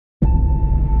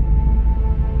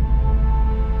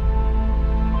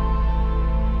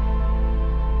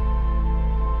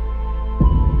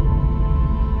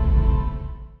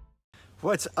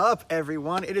What's up,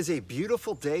 everyone? It is a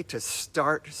beautiful day to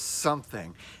start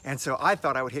something. And so I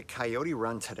thought I would hit Coyote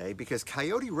Run today because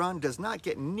Coyote Run does not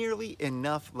get nearly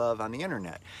enough love on the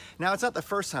internet. Now, it's not the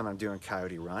first time I'm doing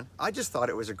Coyote Run. I just thought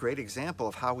it was a great example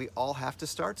of how we all have to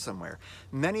start somewhere.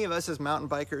 Many of us as mountain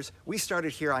bikers, we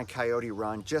started here on Coyote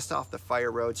Run just off the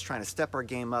fire roads, trying to step our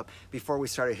game up before we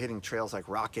started hitting trails like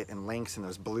Rocket and Lynx and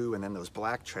those blue and then those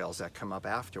black trails that come up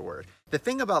afterward. The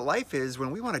thing about life is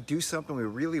when we want to do something we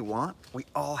really want, we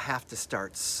all have to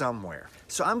start somewhere.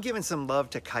 So I'm giving some love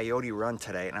to Coyote Run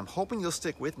today, and I'm hoping you'll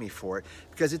stick with me for it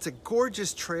because it's a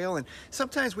gorgeous trail, and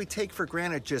sometimes we take for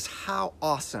granted just how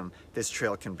awesome this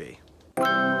trail can be.